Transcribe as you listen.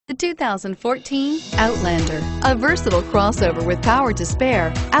The 2014 Outlander. A versatile crossover with power to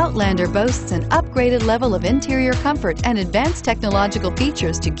spare, Outlander boasts an upgraded level of interior comfort and advanced technological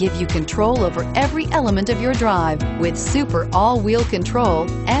features to give you control over every element of your drive. With super all-wheel control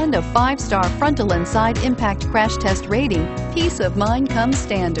and a 5-star frontal and side impact crash test rating, peace of mind comes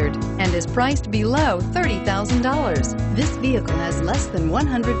standard and is priced below $30,000. This vehicle has less than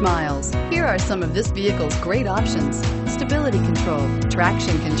 100 miles. Here are some of this vehicle's great options: stability control,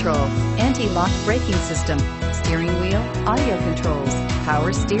 traction control, anti-lock braking system, steering wheel audio controls,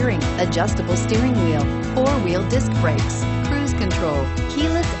 power steering, adjustable steering wheel, 4-wheel disc brakes, cruise control,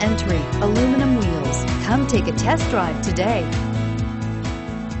 keyless entry, aluminum wheels. Come take a test drive today.